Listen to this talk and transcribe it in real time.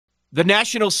The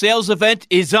national sales event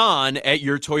is on at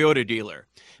your Toyota dealer,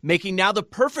 making now the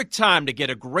perfect time to get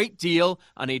a great deal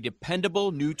on a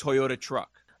dependable new Toyota truck.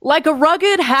 Like a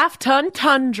rugged half-ton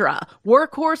Tundra,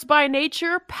 workhorse by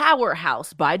nature,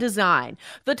 powerhouse by design.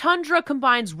 The Tundra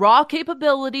combines raw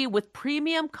capability with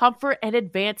premium comfort and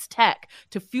advanced tech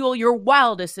to fuel your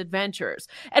wildest adventures.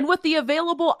 And with the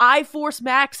available iForce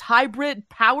Max hybrid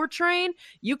powertrain,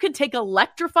 you can take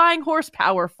electrifying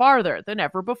horsepower farther than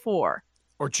ever before.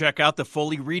 Or check out the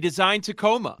fully redesigned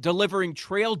Tacoma, delivering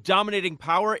trail-dominating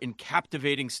power in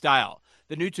captivating style.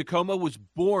 The new Tacoma was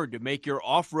born to make your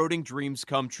off-roading dreams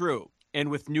come true.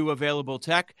 And with new available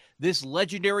tech, this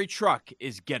legendary truck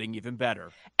is getting even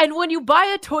better. And when you buy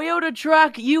a Toyota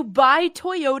truck, you buy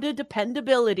Toyota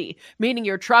dependability, meaning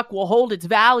your truck will hold its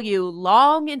value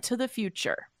long into the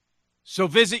future. So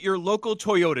visit your local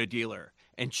Toyota dealer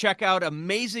and check out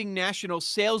amazing national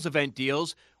sales event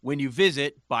deals when you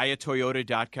visit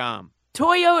buyatoyota.com.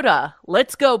 Toyota,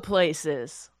 let's go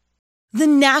places. The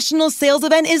national sales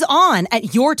event is on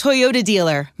at your Toyota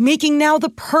dealer, making now the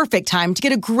perfect time to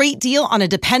get a great deal on a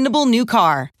dependable new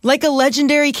car. Like a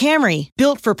legendary Camry,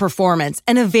 built for performance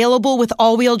and available with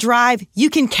all-wheel drive, you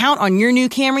can count on your new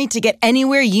Camry to get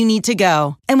anywhere you need to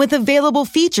go. And with available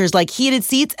features like heated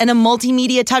seats and a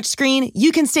multimedia touchscreen,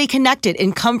 you can stay connected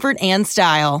in comfort and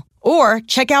style. Or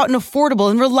check out an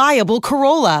affordable and reliable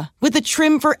Corolla with a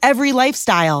trim for every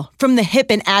lifestyle, from the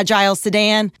hip and agile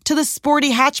sedan to the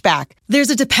sporty hatchback. There's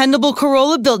a dependable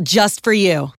Corolla built just for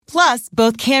you. Plus,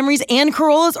 both Camrys and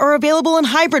Corollas are available in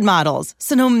hybrid models,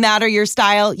 so no matter your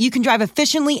style, you can drive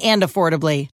efficiently and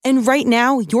affordably. And right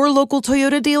now, your local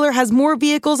Toyota dealer has more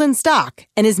vehicles in stock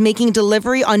and is making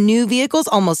delivery on new vehicles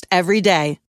almost every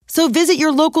day. So visit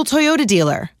your local Toyota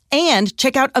dealer. And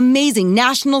check out amazing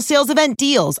national sales event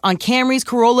deals on Camrys,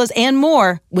 Corollas, and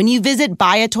more when you visit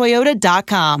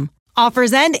buyatoyota.com.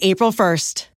 Offers end April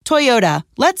 1st. Toyota,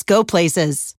 let's go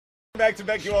places. Back to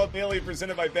BetQL Daily,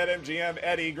 presented by BetMGM.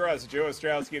 Ed Egros, Joe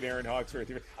Ostrowski, and Aaron Hawksworth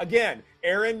here. Again,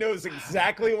 Aaron knows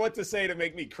exactly what to say to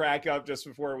make me crack up just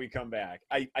before we come back.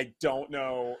 I don't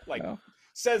know,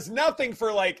 says nothing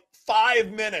for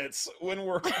 5 minutes when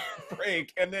we're on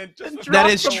break, and then just that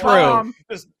is true.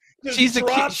 She's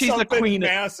the queen.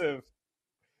 Massive.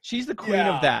 She's the queen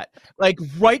of that.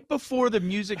 Right before the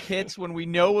music hits, when we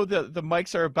know the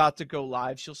mics are about to go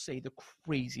live, she'll say the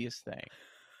craziest thing.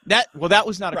 That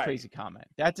was not a crazy comment.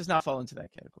 That does not fall into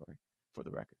that category, for the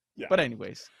record. Yeah. But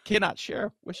anyways, cannot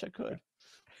share. Wish I could.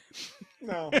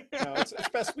 No, it's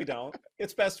best we don't.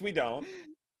 It's best we don't.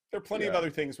 There are plenty of other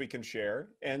things we can share,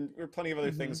 and there are plenty of other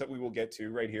things that we will get to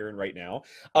right here and right now,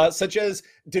 such as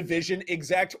division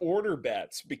exact order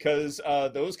bets, because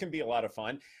those can be a lot of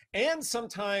fun. And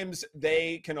sometimes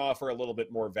they can offer a little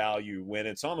bit more value when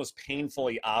it's almost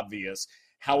painfully obvious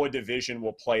how a division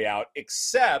will play out,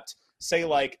 except, say,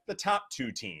 the top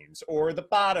two teams or the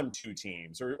bottom two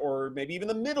teams or maybe even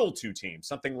the middle two teams,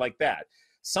 something like that.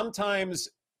 Sometimes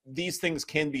these things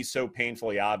can be so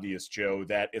painfully obvious, Joe,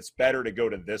 that it's better to go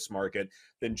to this market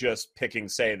than just picking,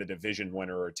 say, the division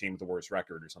winner or a team with the worst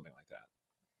record or something like that.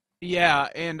 Yeah,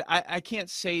 and I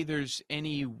can't say there's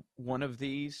any one of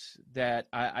these that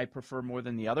I prefer more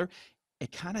than the other.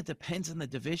 It kind of depends on the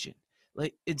division.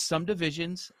 In some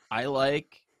divisions, I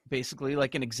like basically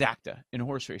like an exacta in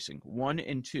horse racing, 1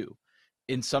 and 2.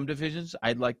 In some divisions,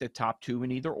 I'd like the top 2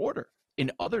 in either order.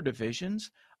 In other divisions,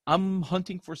 I'm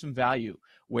hunting for some value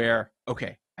where,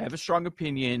 okay, I have a strong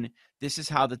opinion. This is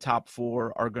how the top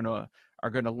 4 are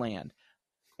gonna land.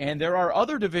 And there are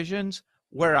other divisions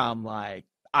where I'm like,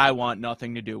 I want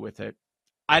nothing to do with it.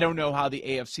 I don't know how the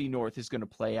AFC North is going to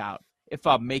play out. If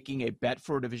I'm making a bet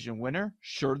for a division winner,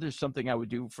 sure, there's something I would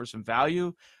do for some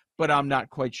value, but I'm not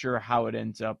quite sure how it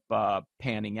ends up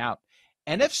panning out.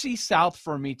 NFC South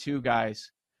for me too,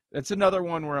 guys. That's another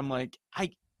one where I'm like,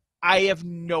 I have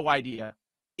no idea.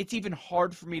 It's even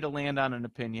hard for me to land on an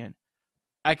opinion.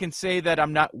 I can say that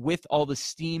I'm not with all the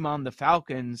steam on the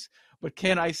Falcons, but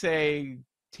can I say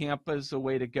Tampa's the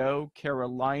way to go,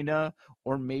 Carolina,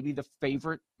 or maybe the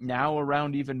favorite now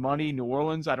around even money, New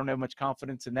Orleans? I don't have much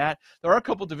confidence in that. There are a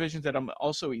couple divisions that I'm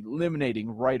also eliminating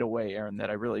right away, Aaron, that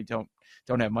I really don't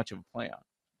have much of a play on.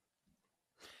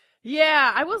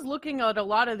 Yeah, I was looking at a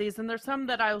lot of these, and there's some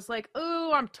that I was like,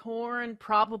 oh, I'm torn,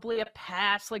 probably a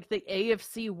pass, like the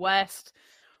AFC West.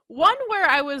 One where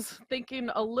I was thinking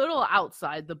a little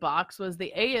outside the box was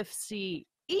the AFC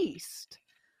East.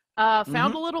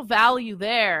 Found a little value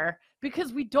there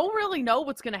because we don't really know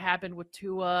what's going to happen with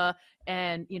Tua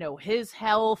and, his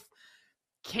health.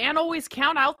 Can't always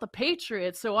count out the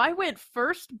Patriots. So I went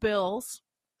first Bills,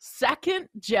 second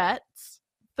Jets,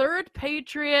 third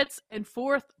Patriots, and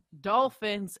fourth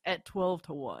Dolphins at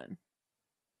 12-1.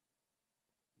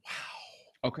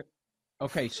 Wow.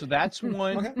 Okay, so that's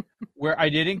one Okay. where I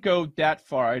didn't go that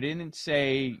far. I didn't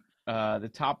say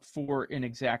the top 4 in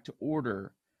exact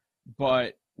order,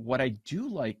 but what I do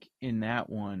like in that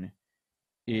one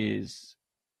is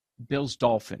Bills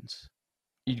Dolphins.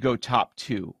 You'd go top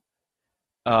 2.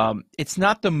 It's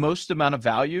not the most amount of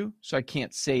value, so I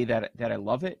can't say that I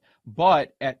love it.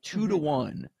 But at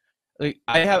 2-1, like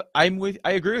I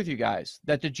agree with you guys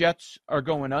that the Jets are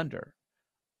going under.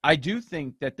 I do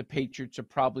think that the Patriots are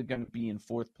probably going to be in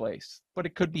 4th place, but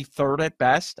it could be 3rd at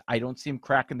best. I don't see them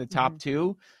cracking the top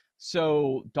 2.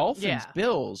 So Dolphins,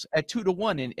 Bills at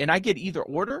 2-1, and I get either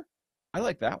order. I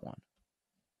like that one.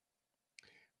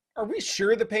 Are we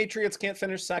sure the Patriots can't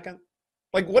finish second?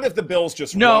 Like, what if the Bills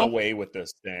just run away with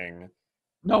this thing?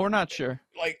 No, we're not sure.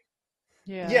 Like,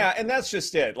 yeah, and that's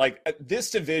just it. Like, this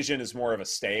division is more of a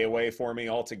stay away for me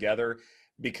altogether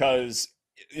because,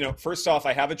 first off,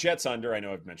 I have a Jets under. I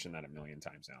know I've mentioned that a million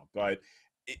times now, but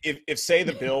if say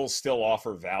the Bills still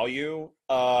offer value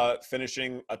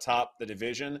finishing atop the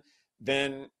division,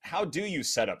 then how do you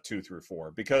set up 2 through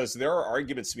 4? Because there are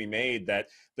arguments to be made that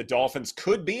the Dolphins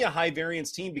could be a high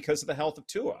variance team because of the health of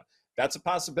Tua. That's a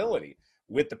possibility.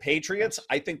 With the Patriots,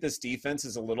 I think this defense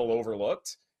is a little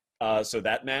overlooked. So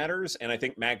that matters. And I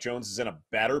think Mac Jones is in a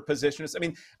better position. I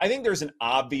mean, I think there's an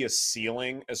obvious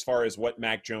ceiling as far as what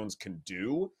Mac Jones can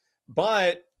do,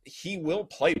 but he will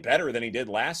play better than he did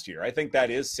last year. I think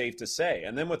that is safe to say.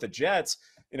 And then with the Jets,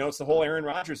 it's the whole Aaron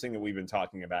Rodgers thing that we've been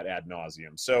talking about ad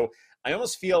nauseum. So I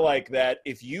almost feel like that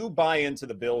if you buy into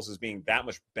the Bills as being that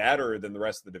much better than the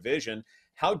rest of the division,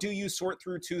 how do you sort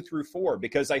through 2 through 4?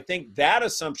 Because I think that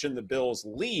assumption the Bills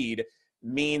lead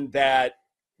mean that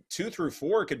 2 through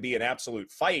 4 could be an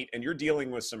absolute fight, and you're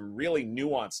dealing with some really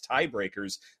nuanced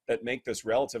tiebreakers that make this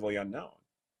relatively unknown.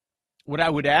 What I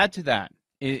would add to that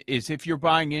is if you're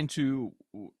buying into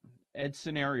Ed's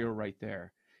scenario right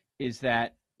there, is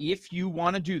that if you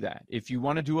want to do that, if you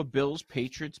want to do a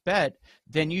Bills-Patriots bet,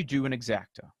 then you do an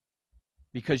exacta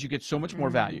because you get so much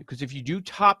more value. Because if you do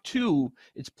top 2,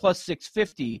 it's plus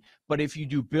 650, but if you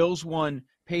do Bills 1,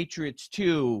 Patriots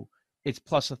 2, it's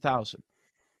plus 1,000.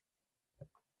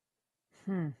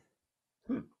 Okay.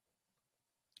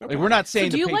 Like, we're not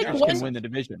saying the Patriots can win the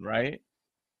division, right?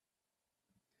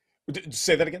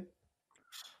 Say that again.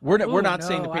 We're not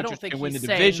saying the Patriots can win the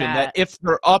division. That if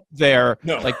they're up there,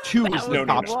 like 2 is the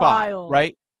top spot,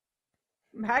 right?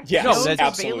 Mac Jones,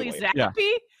 absolutely. Bailey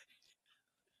Zappi?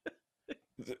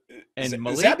 And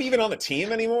Malik? Is Zappi even on the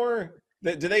team anymore?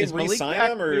 Do they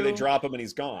re-sign him or do they drop him and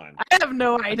he's gone? I have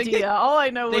no idea. All I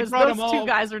know is those 2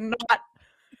 guys are not.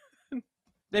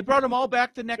 They brought them all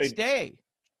back the next day.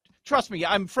 Trust me,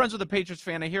 I'm friends with a Patriots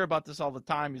fan. I hear about this all the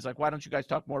time. He's like, why don't you guys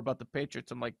talk more about the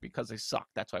Patriots? I'm like, because they suck.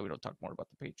 That's why we don't talk more about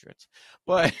the Patriots.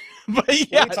 But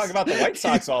yeah, we talk about the White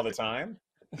Sox all the time.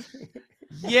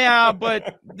 Yeah,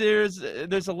 but there's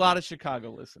a lot of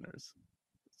Chicago listeners.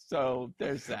 So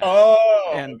there's that.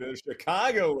 Oh, and the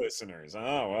Chicago listeners.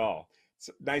 Oh, well. It's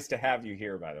nice to have you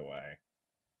here, by the way.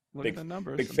 Look at the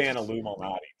numbers. Big fan of Lou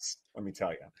Malnati's, let me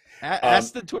tell you.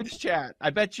 Ask the Twitch chat. I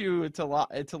bet you it's a lot.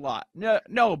 It's a lot.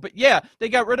 No, but yeah, they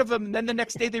got rid of him, and then the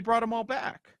next day they brought them all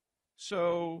back.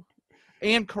 So,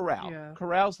 and Corral. Yeah.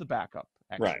 Corral's the backup,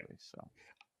 actually. Right. So.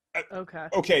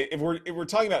 Okay. If we're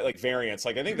talking about like variance,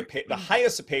 like I think the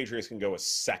highest the Patriots can go is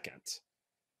second.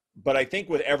 But I think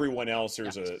with everyone else,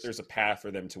 there's a path for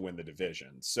them to win the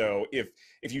division. So if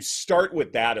you start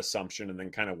with that assumption and then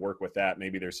kind of work with that,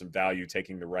 maybe there's some value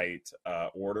taking the right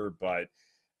order. But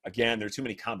again, there are too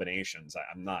many combinations.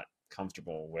 I'm not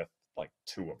comfortable with like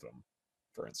 2 of them,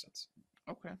 for instance.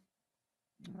 Okay,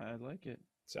 I like it.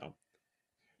 So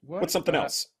what's something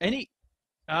else?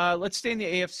 Let's stay in the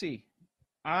AFC.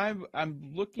 I'm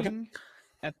looking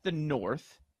at the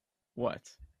North. What?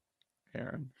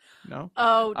 Aaron, no?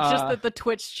 Oh, just that the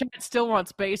Twitch chat still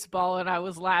wants baseball, and I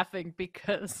was laughing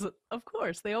because, of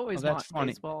course, they always want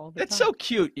baseball. That's so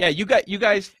cute. Yeah, you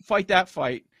guys fight that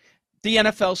fight. The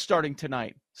NFL's starting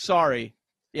tonight. Sorry.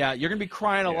 Yeah, you're gonna be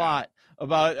crying a lot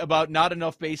about not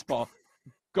enough baseball.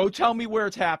 Go tell me where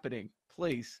it's happening,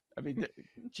 please. I mean,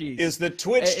 geez. Is the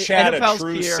Twitch chat NFL's a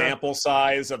true sample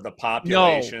size of the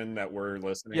population that we're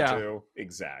listening to?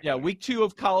 Exactly. Yeah, week 2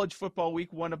 of college football,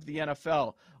 week 1 of the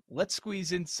NFL. Let's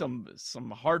squeeze in some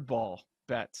hardball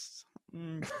bets.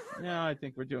 Yeah, I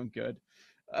think we're doing good.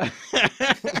 Is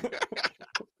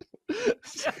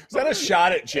that a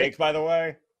shot at Jake, by the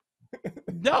way?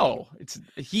 No, it's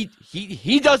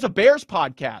he does a Bears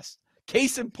podcast.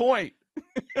 Case in point.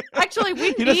 Actually,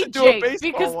 we need Jake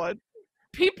because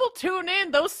people tune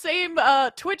in. Those same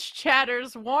Twitch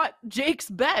chatters want Jake's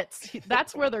bets.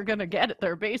 That's where they're gonna get it.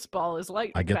 Their baseball is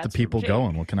like. I get the people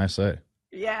going. What can I say?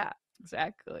 Yeah,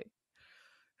 exactly.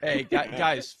 Hey,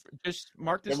 guys, just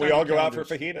mark this. And we all go out for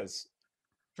fajitas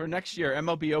for next year.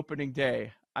 MLB opening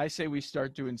day. I say we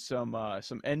start doing some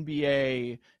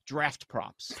NBA draft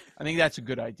props. I think that's a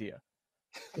good idea.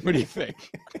 What do you think?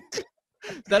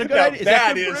 Is that a good idea?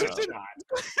 That is a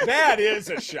shot. That is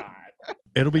a shot.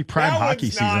 It'll be prime hockey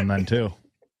season then too.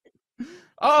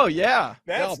 Oh yeah,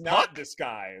 that's not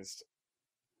disguised.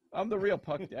 I'm the real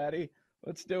puck daddy.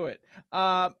 Let's do it.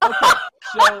 Okay,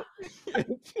 so can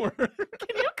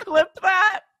you clip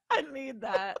that? I need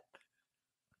that.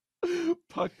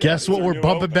 Puck Guess what we're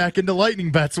bumping back into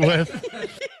lightning bets with?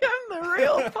 I'm the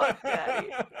real puck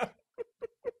daddy.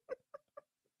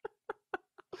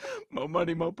 Mo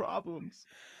money, mo problems.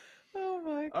 Oh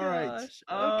my gosh.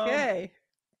 All right. Okay.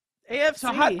 AFC.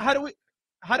 So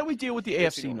how do we deal with the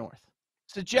AFC North?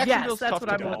 So Jacksonville's that's tough what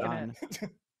to I'm go looking on. at.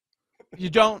 You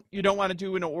don't want to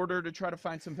do an order to try to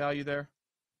find some value there?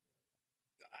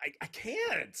 I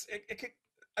can't.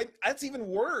 That's even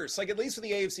worse. Like, at least with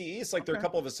the AFC East, like, there are a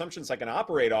couple of assumptions I can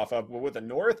operate off of. But with the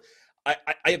North, I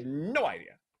have no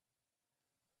idea.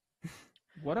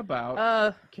 What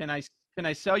about can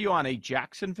I sell you on a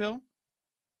Jacksonville,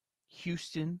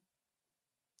 Houston,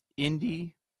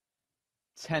 Indy,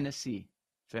 Tennessee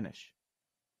finish?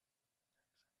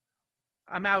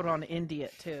 I'm out on Indy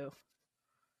at 2.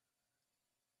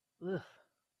 Ugh.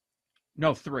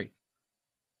 No, 3.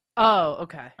 Oh,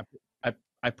 okay.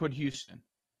 I put Houston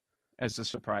as the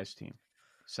surprise team,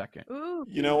 second. Ooh,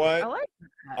 you know what? I like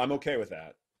that. I'm okay with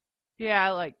that. Yeah, I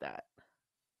like that.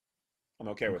 I'm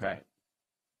okay with that.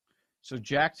 So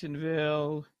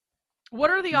Jacksonville. What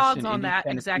are the Houston, odds on Indy, that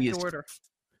Tennessee exact order?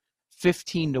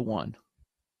 15-1.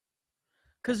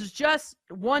 Because it's just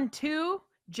 1-2.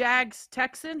 Jags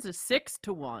Texans is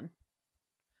 6-1.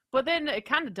 But then it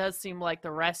kind of does seem like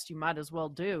the rest you might as well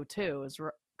do too,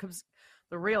 because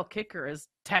the real kicker is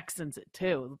Texans at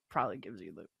 2. It probably gives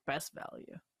you the best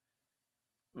value.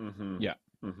 Mm-hmm. Yeah.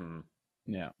 Mm-hmm.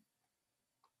 Yeah.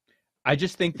 I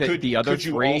just think that the other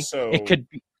three,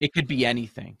 it could be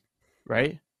anything,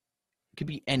 right? It could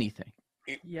be anything.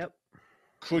 Yep.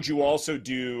 Could you also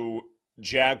do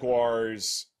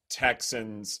Jaguars,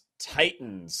 Texans,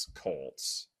 Titans,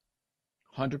 Colts?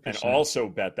 100%. And also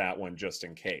bet that one just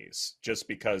in case. Just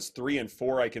because 3 and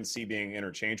 4 I can see being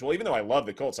interchangeable. Even though I love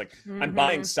the Colts, like I'm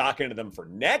buying stock into them for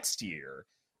next year,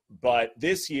 but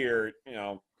this year, you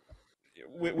know,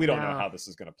 we don't know how this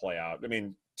is going to play out. I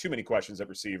mean, too many questions at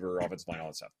receiver, offensive line, all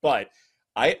that stuff. But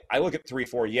I look at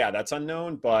 3-4. Yeah, that's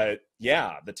unknown. But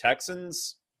yeah, the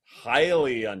Texans,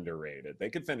 highly underrated. They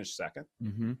could finish second.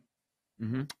 Mm-hmm.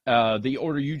 Mm-hmm. The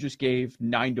order you just gave,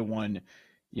 9-1.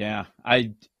 Yeah,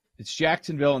 it's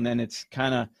Jacksonville, and then it's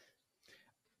kind of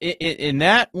in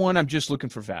that one. I'm just looking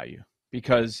for value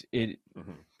because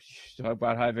talk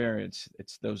about high variance.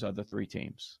 It's those other 3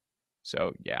 teams.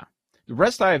 So yeah, the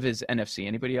rest I have is NFC.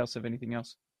 Anybody else have anything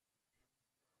else?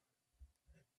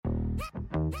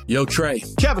 Yo, Trey.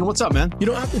 Kevin, what's up, man? You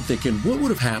know, I've been thinking, what would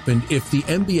have happened if the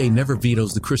NBA never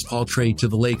vetoes the Chris Paul trade to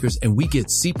the Lakers and we get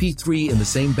CP3 in the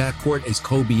same backcourt as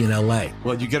Kobe in LA?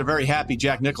 Well, you get a very happy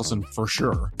Jack Nicholson, for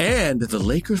sure. And the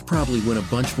Lakers probably win a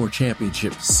bunch more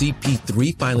championships.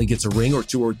 CP3 finally gets a ring or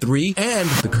 2 or 3, and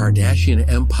the Kardashian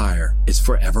empire is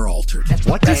forever altered.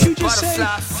 What did you just say?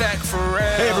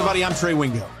 Hey, everybody, I'm Trey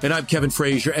Wingo. And I'm Kevin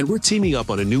Frazier, and we're teaming up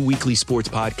on a new weekly sports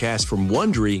podcast from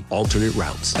Wondery, Alternate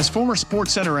Routes. As former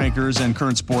Sports Center anchors and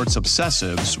current sports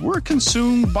obsessives, we're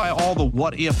consumed by all the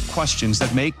what-if questions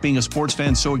that make being a sports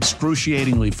fan so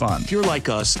excruciatingly fun. If you're like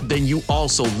us, then you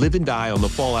also live and die on the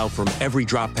fallout from every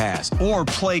drop pass. Or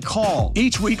play call.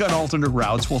 Each week on Alternate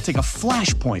Routes, we'll take a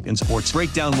flashpoint in sports,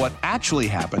 break down what actually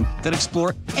happened, then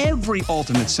explore every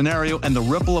alternate scenario and the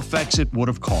ripple effects it would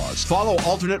have caused. Follow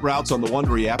Alternate Routes on the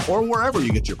Wondery app or wherever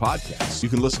you get your podcasts. You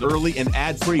can listen early and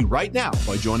ad-free right now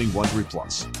by joining Wondery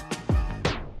Plus.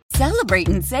 Celebrate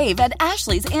and save at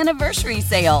Ashley's Anniversary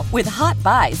Sale. With Hot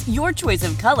Buys, your choice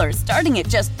of colors starting at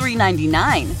just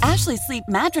 $3.99. Ashley Sleep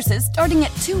mattresses starting at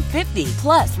 $2.50.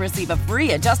 Plus, receive a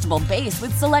free adjustable base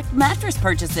with select mattress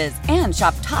purchases. And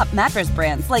shop top mattress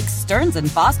brands like Stearns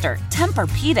 & Foster,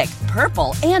 Tempur-Pedic,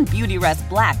 Purple, and Beautyrest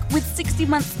Black with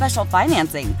 60-month special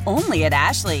financing. Only at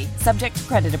Ashley. Subject to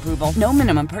credit approval. No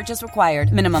minimum purchase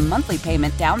required. Minimum monthly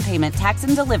payment, down payment, tax,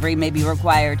 and delivery may be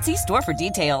required. See store for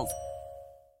details.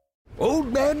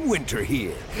 Old Man Winter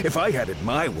here. If I had it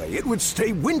my way, it would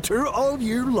stay winter all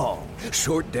year long.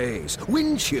 Short days,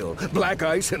 wind chill, black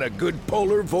ice, and a good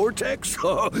polar vortex.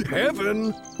 Oh,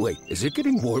 heaven! Wait, is it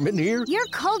getting warm in here? Your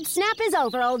cold snap is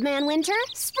over, Old Man Winter.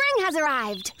 Spring has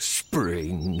arrived.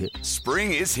 Spring.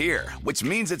 Spring is here, which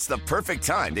means it's the perfect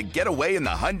time to get away in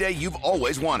the Hyundai you've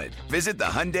always wanted. Visit the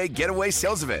Hyundai Getaway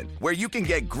Sales Event, where you can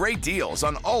get great deals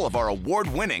on all of our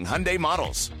award-winning Hyundai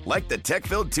models, like the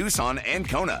tech-filled Tucson and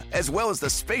Kona, as well as the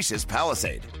spacious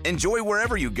Palisade. Enjoy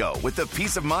wherever you go with the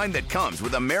peace of mind that comes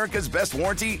with America's best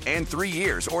warranty and 3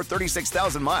 years or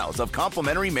 36,000 miles of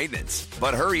complimentary maintenance.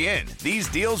 But hurry in, these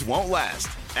deals won't last.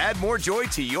 Add more joy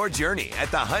to your journey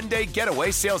at the Hyundai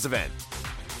Getaway Sales Event.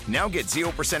 Now get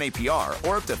 0% APR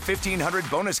or up to $1,500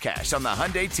 bonus cash on the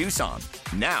Hyundai Tucson.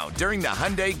 Now, during the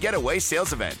Hyundai Getaway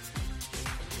Sales Event.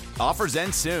 Offers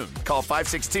end soon. Call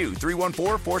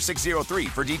 562-314-4603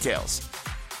 for details.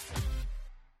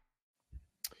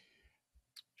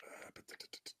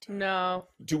 No.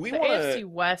 Do we the want AFC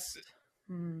West?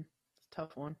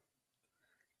 Tough one.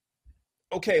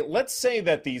 Okay, let's say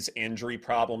that these injury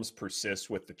problems persist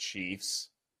with the Chiefs.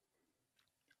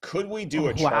 Could we do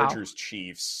a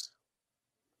Chargers-Chiefs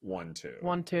 1-2?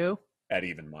 1-2? At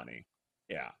even money.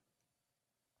 Yeah.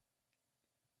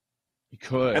 You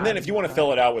could. And then if you want to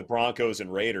fill it out with Broncos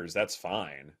and Raiders, that's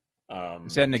fine.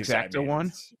 Is that an exacta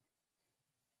one?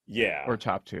 Yeah. Or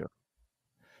top two?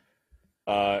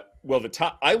 Well,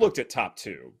 I looked at top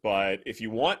two, but if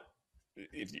you want,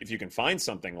 if you can find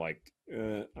something like,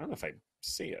 I don't know if I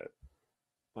see it.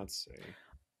 Let's see.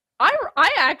 I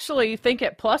actually think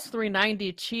at plus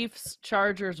 390, Chiefs,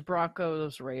 Chargers,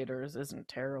 Broncos, Raiders isn't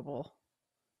terrible.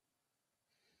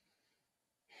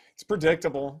 It's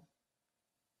predictable.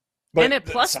 And at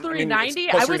plus 390,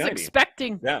 I was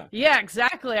expecting. Yeah,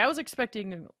 exactly. I was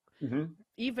expecting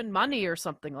even money or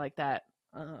something like that.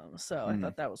 So I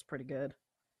thought that was pretty good.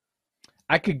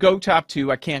 I could go top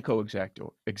two. I can't go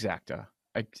exacta.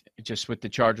 Just with the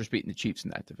Chargers beating the Chiefs in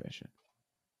that division.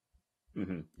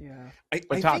 Yeah. I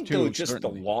think though, just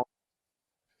certainly.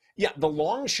 the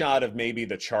long shot of maybe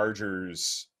the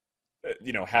Chargers,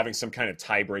 having some kind of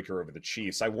tiebreaker over the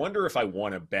Chiefs. I wonder if I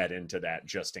want to bet into that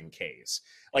just in case.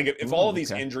 Like if all of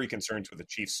these injury concerns with the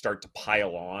Chiefs start to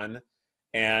pile on,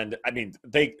 and I mean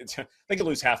they could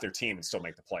lose half their team and still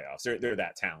make the playoffs. They're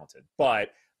that talented. But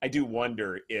I do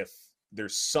wonder if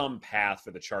there's some path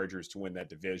for the Chargers to win that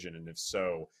division, and if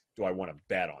so, do I want to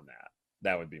bet on that?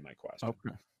 That would be my question.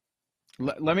 Okay.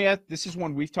 Let me ask, this is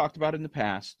one we've talked about in the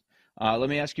past. Let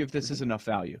me ask you if this is enough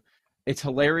value. It's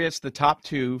hilarious. The top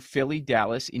two, Philly,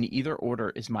 Dallas, in either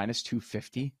order is minus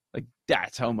 250. Like,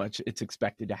 that's how much it's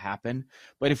expected to happen.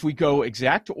 But if we go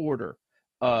exact order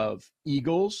of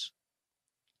Eagles,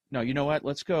 no, you know what?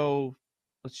 Let's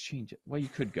change it. Well, you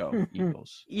could go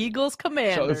Eagles. Eagles,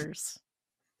 Commanders.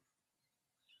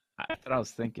 That's what I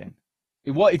was thinking.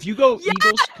 Well, if you go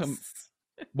Eagles,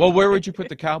 well, where would you put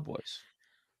the Cowboys?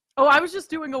 Oh, I was just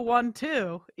doing a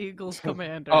 1-2, Eagles,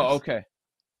 Commanders. Oh, okay.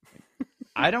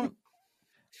 I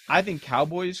think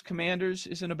Cowboys, Commanders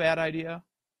isn't a bad idea.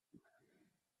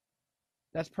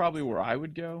 That's probably where I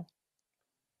would go.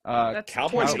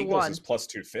 Cowboys, Eagles is plus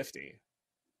 250.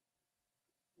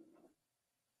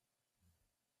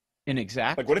 In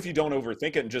exact? Like, what if you don't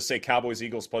overthink it and just say Cowboys,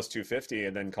 Eagles plus 250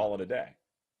 and then call it a day?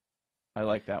 I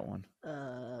like that one.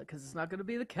 Because it's not going to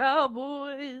be the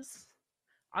Cowboys.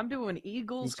 I'm doing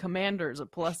Eagles, Commanders at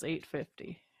plus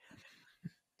 850.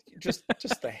 Just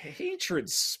the hatred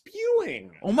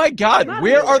spewing. Oh my God!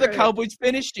 Where are the Cowboys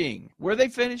finishing? Where are they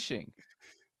finishing?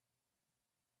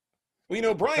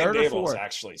 Well, Brian Daboll's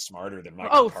actually smarter than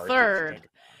Mike McCarthy. Third.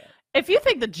 If you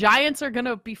think the Giants are going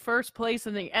to be first place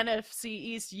in the NFC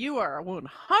East, you are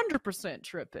 100%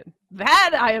 tripping.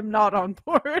 That I am not on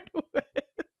board with.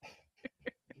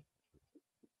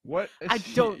 What? I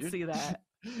don't see that.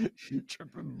 You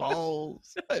tripping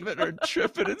balls. I haven't heard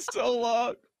tripping in so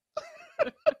long.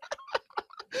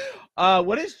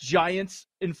 What is Giants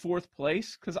in fourth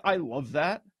place? Because I love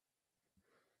that.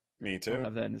 Me too. I'll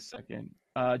have that in a second.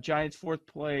 Giants fourth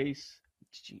place,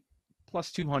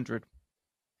 plus 200.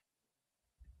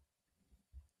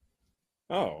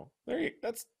 Oh,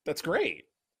 that's great.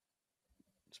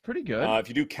 It's pretty good. If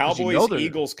you do Cowboys,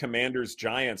 Eagles, Commanders,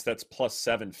 Giants, that's plus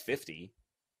 750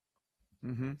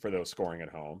 for those scoring at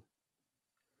home.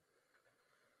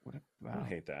 I don't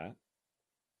hate that.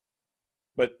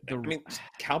 But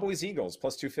Cowboys, Eagles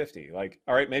plus 250. Like,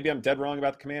 all right, maybe I'm dead wrong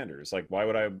about the Commanders. Like, why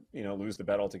would I, lose the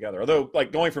bet altogether? Although,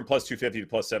 like, going from plus 250 to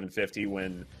plus 750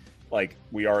 when, like,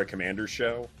 we are a Commanders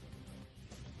show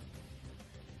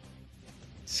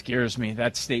scares me.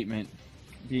 That statement,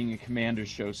 being a Commanders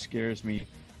show, scares me.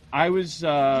 I was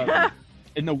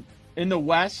in the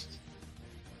West.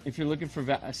 If you're looking for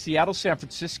Seattle, San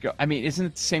Francisco, I mean, isn't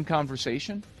it the same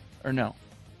conversation, or no?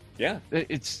 Yeah, I think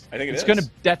it is.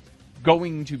 That's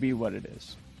going to be what it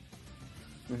is.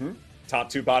 Mm-hmm. Top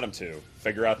 2, bottom 2.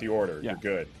 Figure out the order. Yeah. You're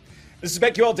good. This is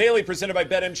BetQL Daily presented by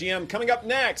BetMGM. Coming up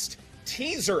next,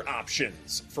 teaser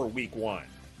options for Week 1.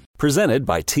 Presented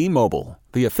by T-Mobile,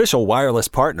 the official wireless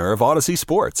partner of Odyssey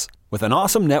Sports. With an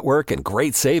awesome network and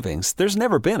great savings, there's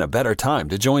never been a better time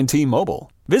to join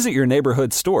T-Mobile. Visit your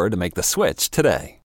neighborhood store to make the switch today.